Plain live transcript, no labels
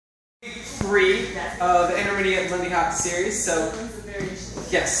3 of the intermediate Lindy Hop series. So,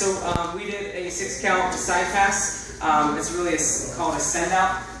 yes, so we did a 6-count side pass. It's really called a send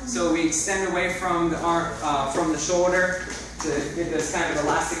out. So we extend away from the arm, from the shoulder to get this kind of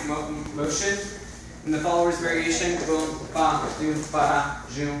elastic motion. In the follower's variation, boom, ba, doom, ba,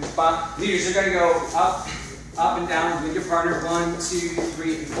 zoom, ba. Leaders, you're going to go up and down with your partner. 1, 2,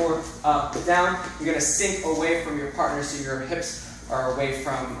 3, and 4, up and down. You're going to sink away from your partner so your hips are away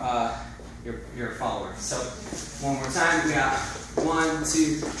from your follower. So one more time, we got 1,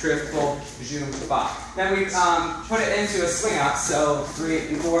 2, triple, zoom, ba. Then we put it into a swing out. So 3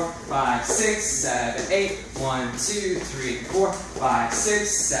 and 4, 5, 6, 7, 8. 1, 2, 3, 4, 5, 6,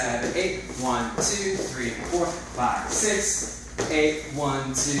 7, 8. 1, 2, 3, 4, 5, 6, 8. 1,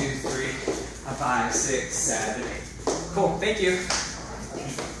 2, 3, 5, 6, 7, 8. Cool. Thank you.